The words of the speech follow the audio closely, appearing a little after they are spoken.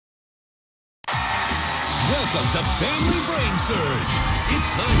Welcome to Family Brain Surge. It's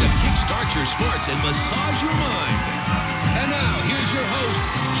time to kickstart your smarts and massage your mind. And now, here's your host,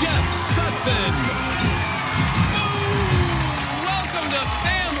 Jeff Sutphin. Welcome to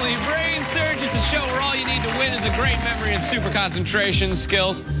Family Brain Surge. It's a show where all you need to win is a great memory and super concentration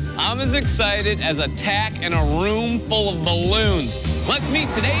skills. I'm as excited as a tack in a room full of balloons. Let's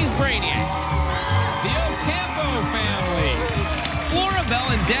meet today's brainiacs. The Ocampo family. Flora Bell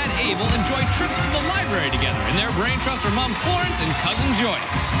and Dad Abel enjoy trips to the library together in their brain trust are Mom Florence and Cousin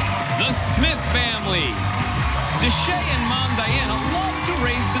Joyce. The Smith family. Deshay and Mom Diana love to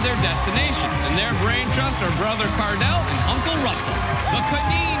race to their destinations. In their brain trust are Brother Cardell and Uncle Russell. The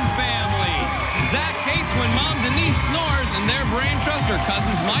Conneen family. Zach hates when Mom Denise snores, and their brain trust are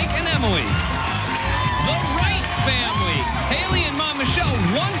cousins Mike and Emily. The Wright family. Haley and Mom Michelle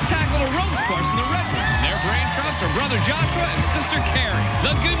once tackled a ropes course in the Redwoods. In their brain trust are Brother Joshua and Sister Carrie.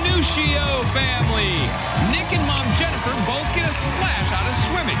 The Ganuccio family. Nick and Mom Jennifer both get a splash out of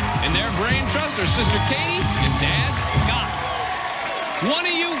swimming. In their brain trust are Sister Katie and Dad Scott. One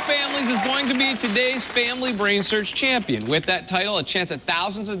of you families is going to be today's Family Brainsurge Champion. With that title, a chance at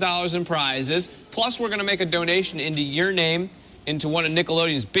thousands of dollars in prizes. Plus, we're going to make a donation into your name, into one of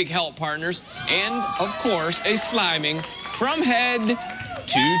Nickelodeon's big help partners, and, of course, a sliming from head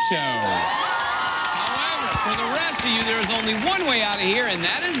to toe. However, for the rest of you, there is only one way out of here, and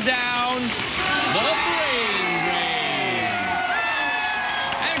that is down the brain drain.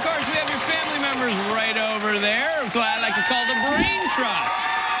 And, of course, we have your family members right over there. That's what I like to call the Brain Trust.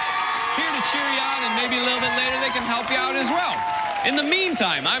 Here to cheer you on, and maybe a little bit later they can help you out as well. In the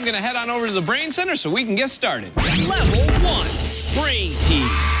meantime, I'm going to head on over to the Brain Center so we can get started. Level 1, Brain Tease.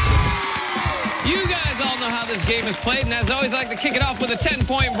 You guys all know how this game is played, and as always, I like to kick it off with a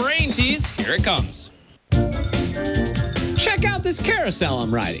 10-point Brain Tease. Here it comes. Check out this carousel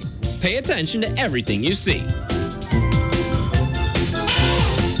I'm riding. Pay attention to everything you see.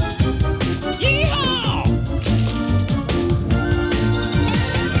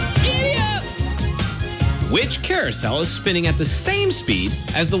 Which carousel is spinning at the same speed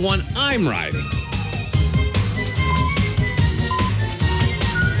as the one I'm riding?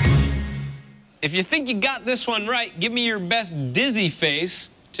 If you think you got this one right, give me your best dizzy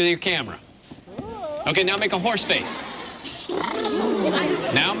face to your camera. Okay, now make a horse face.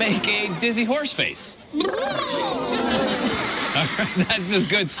 Now make a dizzy horse face. All right, that's just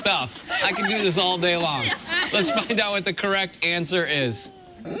good stuff. I can do this all day long. Let's find out what the correct answer is.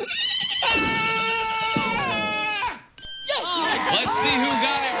 Let's see who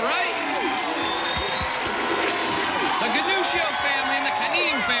got it right. The Ganuccio family and the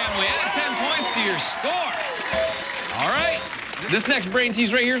Conneen family. Add 10 points to your score. All right. This next brain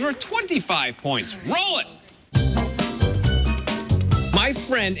tease right here is worth 25 points. Roll it. My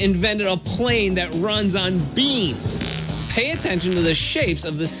friend invented a plane that runs on beans. Pay attention to the shapes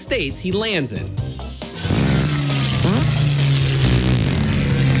of the states he lands in.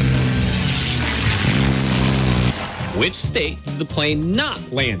 Which state did the plane not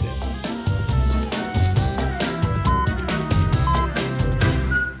land in?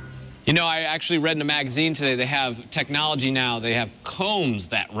 You know, I actually read in a magazine today they have technology now. They have combs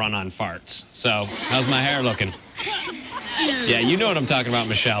that run on farts. So, how's my hair looking? Yeah, you know what I'm talking about,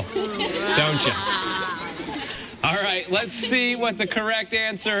 Michelle. Don't you? All right, let's see what the correct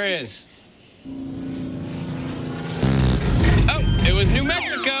answer is. Oh, it was New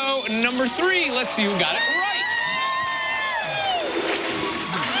Mexico. Number 3. Let's see who got it right.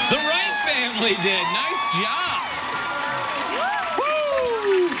 The Wright family did. Nice job.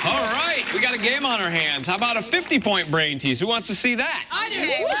 Woo! All right, we got a game on our hands. How about a 50-point brain tease? Who wants to see that? I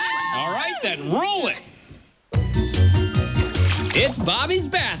do. All right, then, roll it. It's Bobby's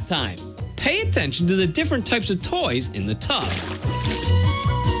bath time. Pay attention to the different types of toys in the tub.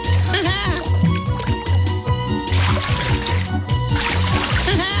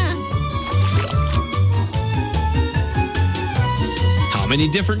 How many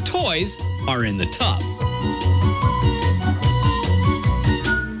different toys are in the tub?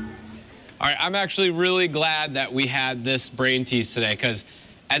 All right, I'm actually really glad that we had this brain tease today because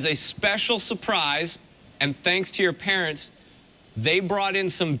as a special surprise and thanks to your parents, they brought in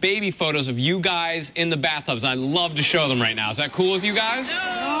some baby photos of you guys in the bathtubs. I'd love to show them right now. Is that cool with you guys?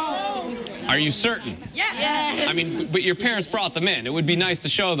 No. Are you certain? Yes. I mean, but your parents brought them in. It would be nice to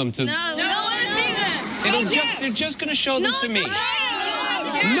show them to... No, we don't want to see them. They're just going to show them to me.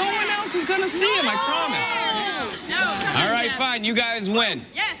 No one else is going to see them, I promise. No. All right, fine. You guys win.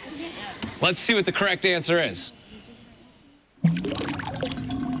 Yes. Let's see what the correct answer is.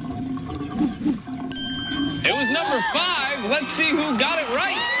 It was number 5. Let's see who got it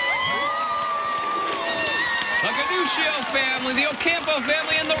right. Ganuccio family, the Ocampo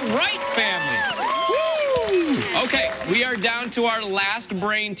family, and the Wright family. Woo! Okay, we are down to our last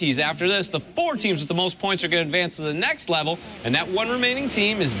brain tease. After this, the 4 teams with the most points are going to advance to the next level, and that one remaining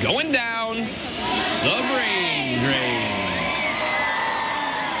team is going down the brain drain.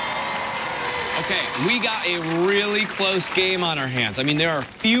 Okay, we got a really close game on our hands. I mean, there are a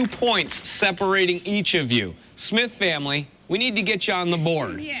few points separating each of you. Smith family, we need to get you on the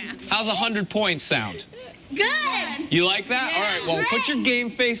board. Yeah. How's 100 points sound? Good. You like that? Yeah. All right, well, put your game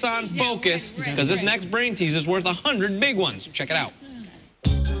face on, focus, because this next brain tease is worth 100 big ones. Check it out.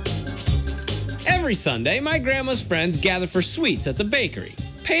 Every Sunday, my grandma's friends gather for sweets at the bakery.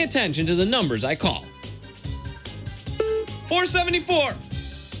 Pay attention to the numbers I call. 474.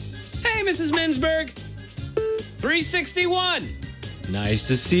 Hey, Mrs. Minsberg. 361. Nice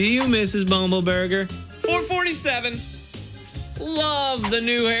to see you, Mrs. Bumbleberger. 447. Love the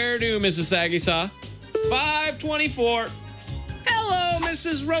new hairdo, Mrs. Sagisaw. 524. Hello,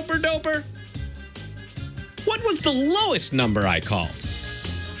 Mrs. Roper Doper. What was the lowest number I called?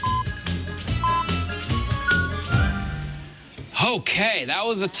 Okay, that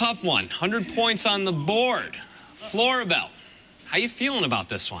was a tough one. 100 points on the board. Florabelle, how you feeling about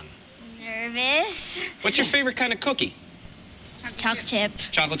this one? Nervous. What's your favorite kind of cookie? Chocolate chip.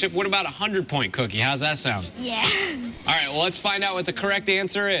 Chocolate chip. What about a 100-point cookie? How's that sound? Yeah. All right, well, let's find out what the correct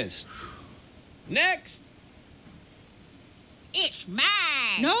answer is. Next. It's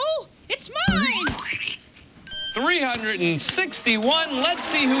mine. No, it's mine. 361. Let's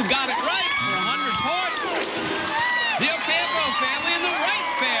see who got it right for 100 points. The Ocampo family and the Wright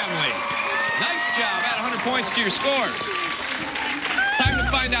family. Nice job. Add 100 points to your score. It's time to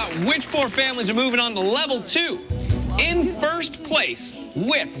find out which 4 families are moving on to level 2. In first place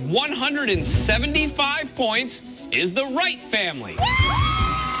with 175 points is the Wright family.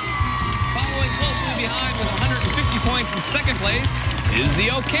 Following closely behind with 150 points in second place is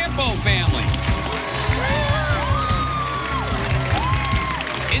the Ocampo family.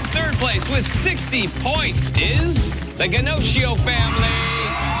 In third place with 60 points is the Ganuccio family.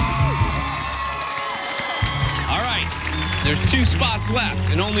 All right, there's 2 spots left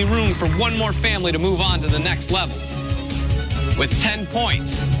and only room for 1 more family to move on to the next level. With 10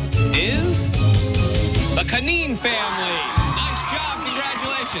 points is the Conneen family. Nice job,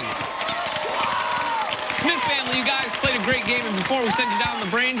 congratulations. Smith family, you guys played a great game, and before we send you down the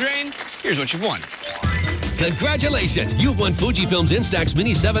brain drain, here's what you've won. Congratulations! You've won Fujifilm's Instax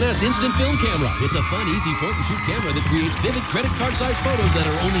Mini 7S Instant Film Camera. It's a fun, easy point-and-shoot camera that creates vivid credit card-sized photos that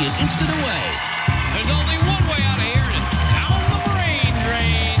are only an instant away. There's only one way out of here, and it's down the brain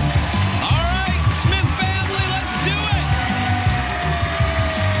drain. All right, Smith family, let's do it.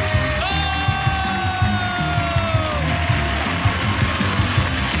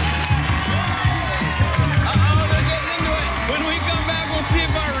 Uh-oh, they're getting into it. When we come back, we'll see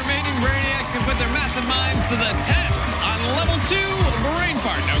if our remaining brainiacs can put their massive minds to the test on level 2 brain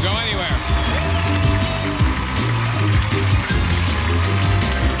part. Don't go anywhere.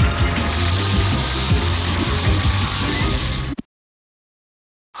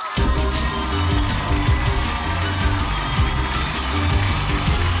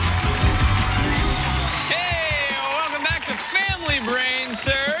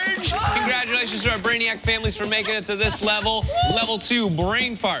 Congratulations to our Brainiac families for making it to this level, level 2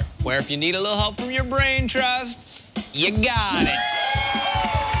 brain fart, where if you need a little help from your brain trust, you got it.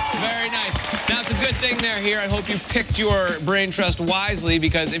 Very nice. Now, it's a good thing they're here. I hope you picked your brain trust wisely,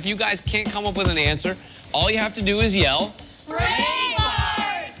 because if you guys can't come up with an answer, all you have to do is yell, brain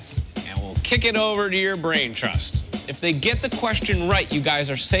fart! And we'll kick it over to your brain trust. If they get the question right, you guys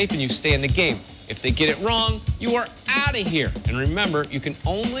are safe and you stay in the game. If they get it wrong, you are out of here. And remember, you can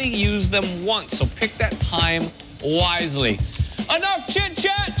only use them once, so pick that time wisely. Enough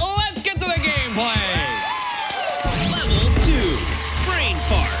chit-chat, let's get to the gameplay. Level 2, Brain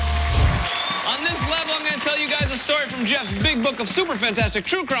Fart. On this level, I'm going to tell you guys a story from Jeff's big book of super fantastic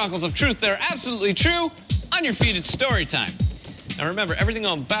true chronicles of truth that are absolutely true. On your feet, it's story time. Now remember, everything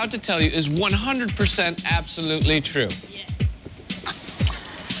I'm about to tell you is 100% absolutely true.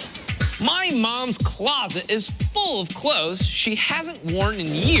 My mom's closet is full of clothes she hasn't worn in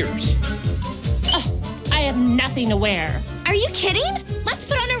years. Oh, I have nothing to wear. Are you kidding? Let's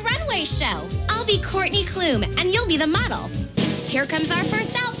put on a runway show. I'll be Courtney Klum, and you'll be the model. Here comes our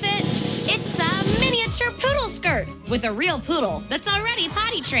first outfit. It's a miniature poodle skirt with a real poodle that's already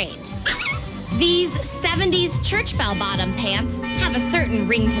potty trained. These 70s church bell bottom pants have a certain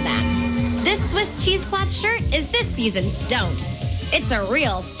ring to them. This Swiss cheesecloth shirt is this season's don't. It's a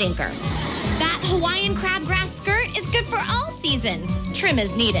real stinker. That Hawaiian crabgrass skirt is good for all seasons. Trim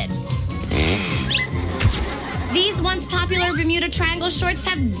is needed. These once popular Bermuda Triangle shorts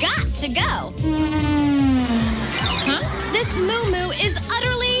have got to go. Huh? This moo-moo is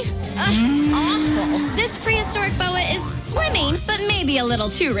utterly awful. This prehistoric boa is slimming, but maybe a little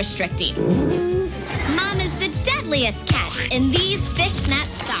too restricting. Mom is the deadliest catch in these fishnet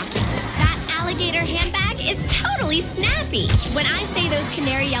stockings. That alligator handbag is totally snappy. When I say those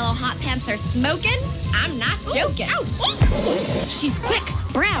canary yellow hot pants are smoking, I'm not joking. She's quick,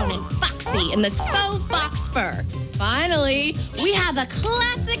 brown, and foxy in this faux fox fur. Finally, we have a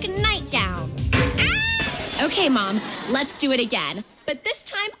classic nightgown. Okay, Mom, let's do it again. But this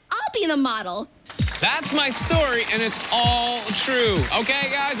time, I'll be the model. That's my story, and it's all true.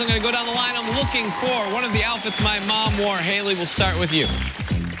 Okay, guys, I'm going to go down the line. I'm looking for one of the outfits my mom wore. Haley, we'll start with you.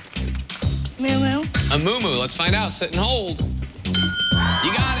 Moo-moo. A moo-moo. Let's find out. Sit and hold.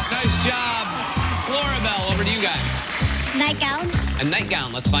 You got it. Nice job. Florabelle, over to you guys. Nightgown. A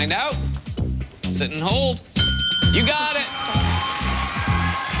nightgown. Let's find out. Sit and hold. You got it.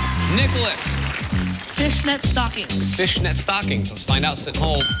 Nicholas. Fishnet stockings. Fishnet stockings. Let's find out. Sit and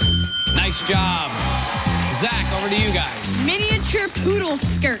hold. Nice job. Zach, over to you guys. Miniature poodle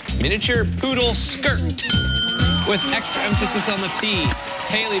skirt. Miniature poodle skirt with extra emphasis on the T.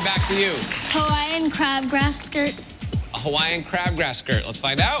 Haley, back to you. Hawaiian crabgrass skirt. A Hawaiian crabgrass skirt. Let's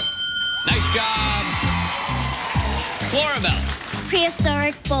find out. Nice job. Florabelle.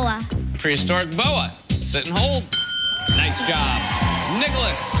 Prehistoric boa. Prehistoric boa. Sit and hold. Nice job.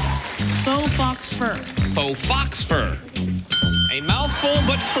 Nicholas. Faux fox fur. Faux fox fur. A mouthful,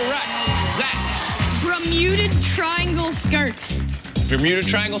 but correct. Zach. Bermuda triangle skirt. Bermuda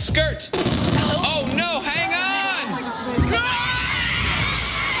triangle skirt. Oh, no, hang on.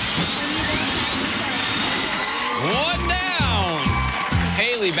 One down.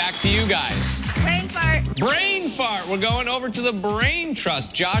 Haley, back to you guys. Brain fart. Brain fart. We're going over to the brain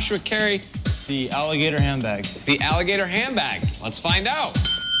trust. Joshua, Carey. The alligator handbag. The alligator handbag. Let's find out.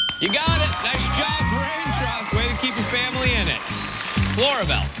 You got it. Nice job, brain trust. Way to keep your family in it.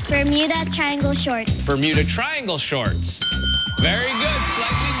 Florabelle. Bermuda triangle shorts. Bermuda triangle shorts. Very good.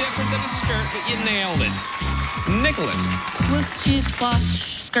 Slightly different than a skirt, but you nailed it. Nicholas. Swiss cheesecloth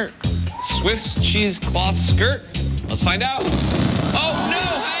skirt. Swiss cheesecloth skirt. Let's find out. Oh,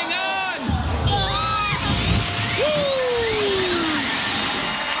 no, hang on.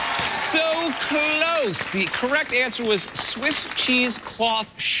 So close. The correct answer was Swiss cheesecloth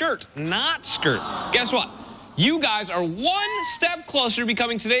shirt, not skirt. Guess what? You guys are one step closer to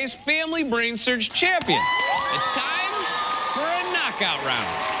becoming today's Family Brain Surge Champion. It's time for a knockout round.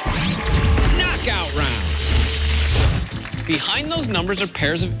 Knockout round. Behind those numbers are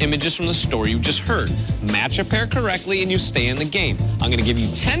pairs of images from the story you just heard. Match a pair correctly and you stay in the game. I'm going to give you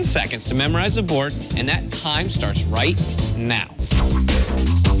 10 seconds to memorize the board, and that time starts right now.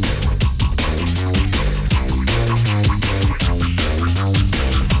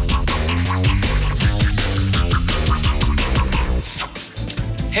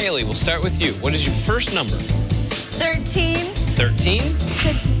 Haley, we'll start with you. What is your first number? 13. 13?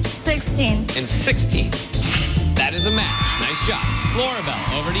 16. And 16. That is a match. Nice job.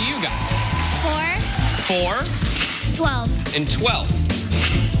 Florabelle, over to you guys. 4. 12. And 12.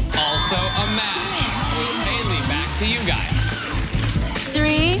 Also a match. Haley, back to you guys.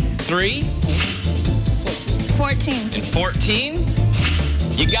 3. 3. 14. And 14.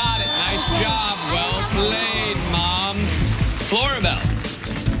 You got it. Nice job. Well played, Mom. Florabelle.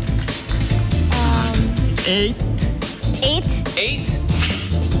 8. 8. 8.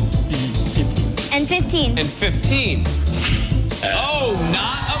 And 15. And 15. Oh,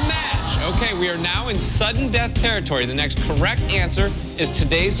 not a match. Okay, we are now in sudden death territory. The next correct answer is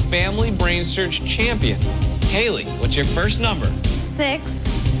today's Family Brain Surge Champion. Haley, what's your first number? 6.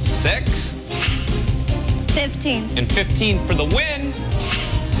 6. 15. And 15 for the win.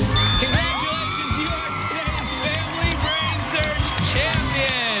 Congratulations, you are today's Family Brain Surge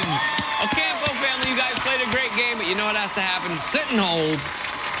Champion. Ocampo family, you guys played a great game, but you know what has to happen? Sit and hold.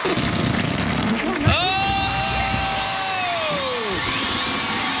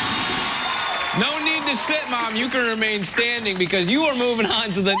 No need to sit, Mom. You can remain standing because you are moving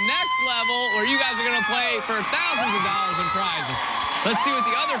on to the next level where you guys are going to play for thousands of dollars in prizes. Let's see what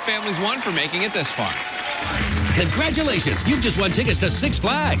the other families won for making it this far. Congratulations! You've just won tickets to Six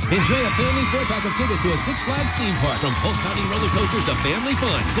Flags. Enjoy a family 4-pack of tickets to a Six Flags theme park. From pulse-pounding roller coasters to family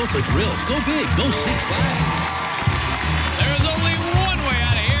fun. Go for thrills. Go big. Go Six Flags. There is only one way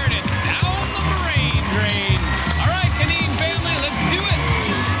out of here, and it's down the brain drain. All right, Conneen family, let's do it.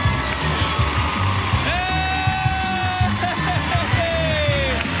 Hey!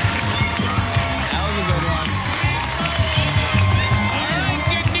 That was a good one. All right,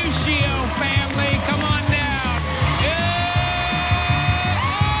 Ganuccio family, come on down.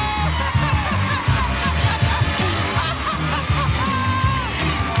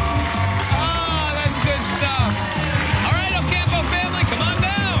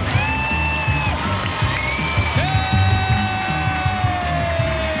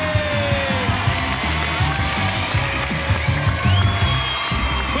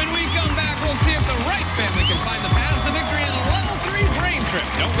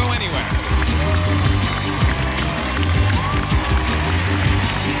 trip. Don't go anywhere.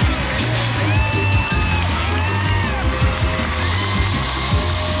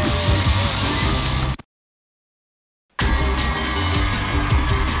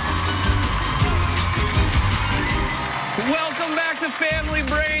 Welcome back to Family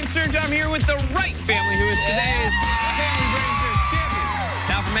Brain Surge. I'm here with the Wright family, who is today's Family Brain Surge Champions.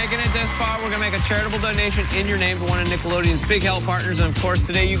 Now, for making it this far, we're going to make a charitable donation in your name to one of Nickelodeon's big help partners. And, of course,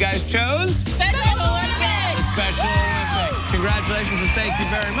 today you guys chose... Special Olympics! The Special Olympics. Congratulations and thank you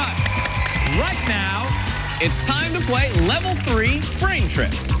very much. Right now, it's time to play Level 3 Brain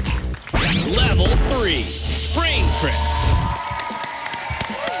Trip. Level 3 Brain Trip.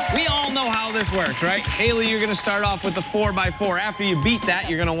 We all know how this works, right? Haley, you're going to start off with the 4x4. After you beat that,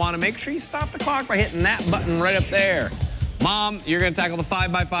 you're going to want to make sure you stop the clock by hitting that button right up there. Mom, you're going to tackle the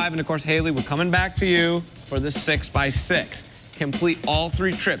 5x5. And, of course, Haley, we're coming back to you for the 6x6. Complete all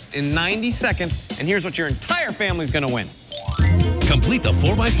 3 trips in 90 seconds. And here's what your entire family's going to win. Complete the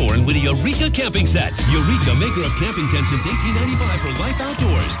 4x4 and win a Eureka camping set. Eureka, maker of camping tents since 1895 for life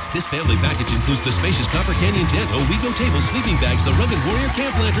outdoors. This family package includes the spacious Copper Canyon tent, Owego table, sleeping bags, the rugged Warrior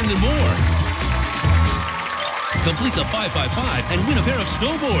camp lantern, and more. Complete the 5x5 and win a pair of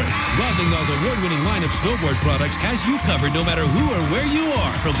snowboards. Rossignol's award-winning line of snowboard products has you covered no matter who or where you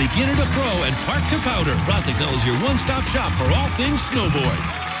are. From beginner to pro and park to powder, Rossignol is your one-stop shop for all things snowboard.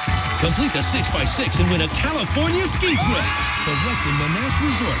 Complete the 6x6 and win a California ski trip. The Westin Monash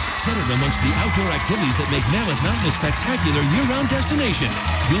Resort, centered amongst the outdoor activities that make Mammoth Mountain a spectacular year-round destination.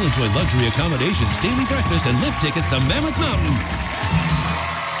 You'll enjoy luxury accommodations, daily breakfast, and lift tickets to Mammoth Mountain.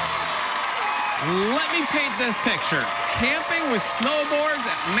 Let me paint this picture. Camping with snowboards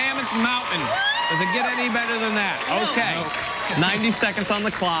at Mammoth Mountain. Does it get any better than that? Okay. 90 seconds on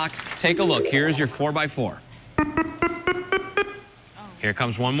the clock. Take a look. Here's your 4x4. Here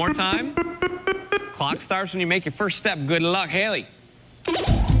comes one more time. Clock starts when you make your first step. Good luck, Haley.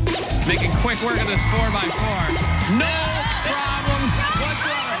 Making quick work of this 4x4. No problems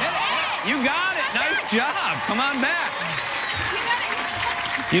whatsoever. Hit it. You got it. Nice job. Come on back.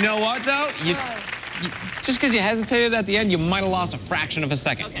 You know what, though? Just because you hesitated at the end, you might have lost a fraction of a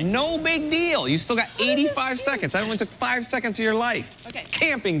second. Okay. No big deal. You still got 85 seconds. That only took 5 seconds of your life. Okay.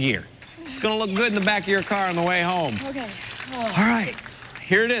 Camping gear. It's going to look good in the back of your car on the way home. Okay. All right.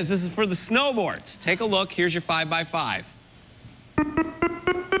 Here it is. This is for the snowboards. Take a look. Here's your 5x5.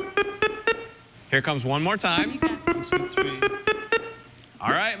 Here comes one more time.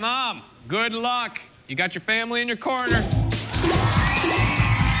 All right, Mom. Good luck. You got your family in your corner.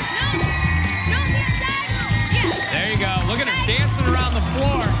 There you go. Look at her dancing around the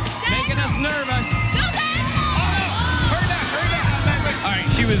floor, making us nervous. Oh, no. Hurry back. All right,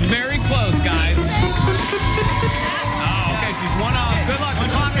 she was very close, guys. Oh, okay, she's one off. Good luck. The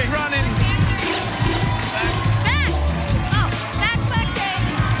clock is running. Back. Oh, back, Dave.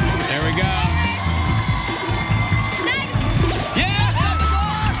 There we go. Yes, stop the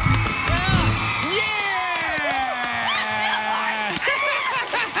clock. Yeah.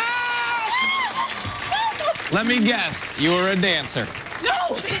 Let me guess. You were a dancer.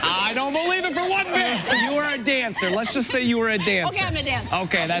 No! I don't believe it for one bit. You were a dancer. Let's just say you were a dancer. Okay, I'm a dancer.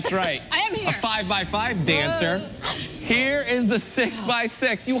 Okay, that's right. I am here. A 5x5 dancer. Here is the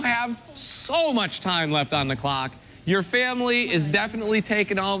 6x6. You have so much time left on the clock. Your family is definitely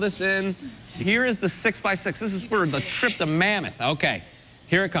taking all this in. Here is the 6x6. This is for the trip to Mammoth. Okay,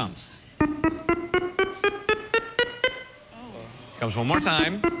 here it comes. Comes one more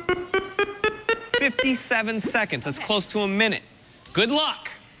time. 57 seconds. That's close to a minute. Good luck.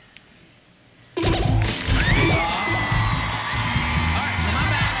 All right, come on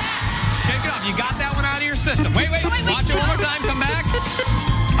back. Shake it off. You got that one out of your system. Wait. Watch it one more time. Come back.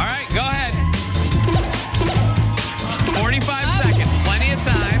 All right, go ahead. 45 seconds. Plenty of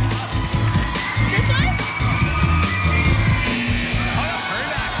time. This one? Oh, no, hurry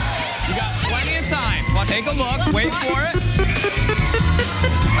back. You got plenty of time. Well, take a look. Wait for it.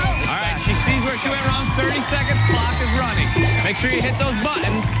 All right, she sees where she went wrong. 30 seconds. Clock is running. Make sure you hit those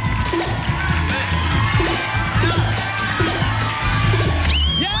buttons.